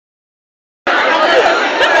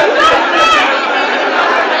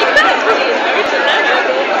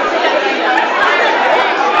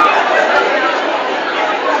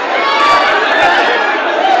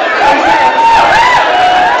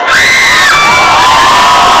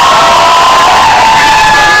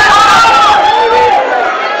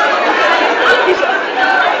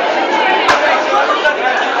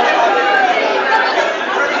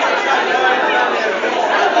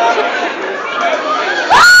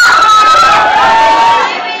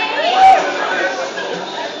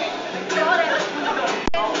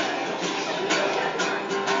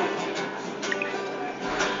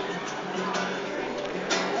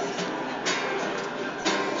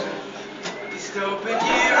Just open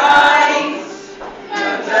your eyes, no,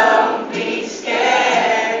 don't be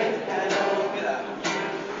scared.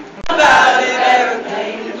 About it,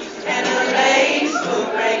 aeroplanes and the lakes will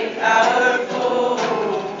break our fall.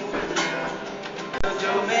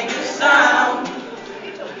 Don't make a sound,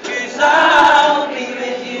 'cause I'll be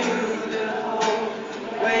with you the whole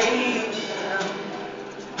way down.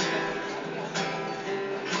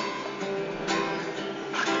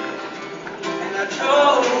 And I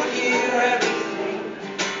told you everything,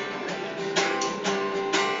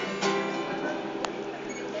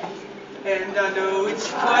 and I know it's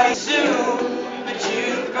quite soon, but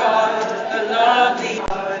you've got a lovely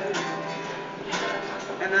heart,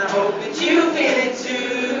 and I hope that you feel it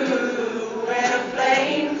too when a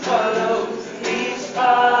flame follows these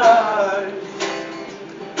sparks.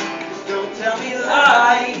 Just don't tell me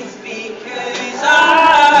lies, because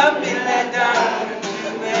I've been let down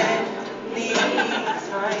too many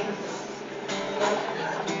times.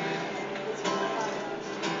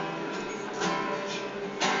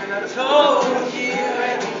 And I told you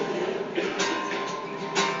everything,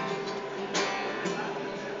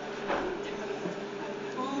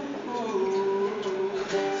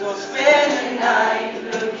 so I'll spend the night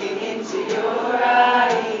looking into your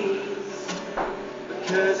eyes,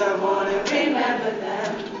 because I want to remember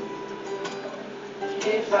them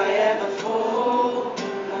if I ever fall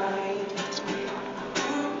behind.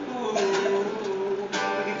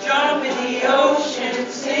 We can jump in the ocean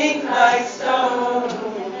and sink like stones,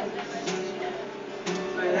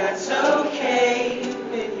 but that's okay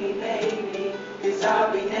with me, baby, 'cause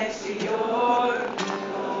I'll be next to your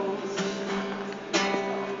bones.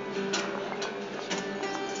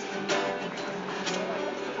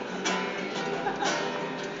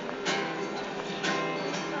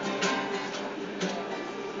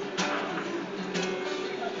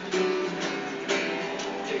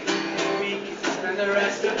 We can spend the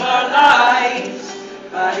rest of our lives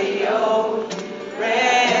by the old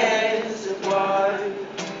reservoir,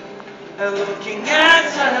 looking at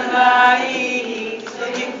sunlight,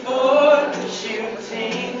 looking for the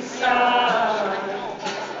shooting star.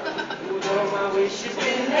 Although my wish has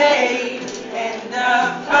been made and I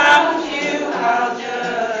found you, I'll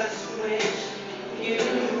just wish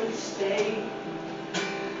you'd stay.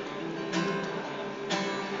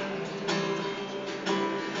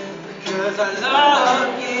 Because I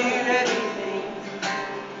love you, everything.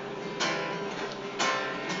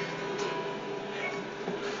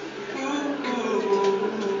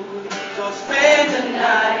 So I'll spend the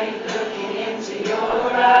night looking into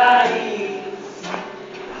your eyes,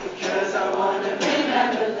 because I want to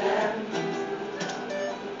remember them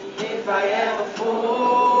if I ever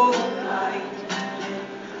fall behind.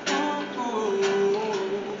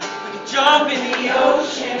 We can jump in the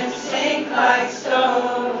ocean and sink like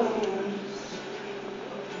stones,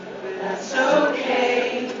 but that's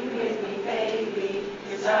okay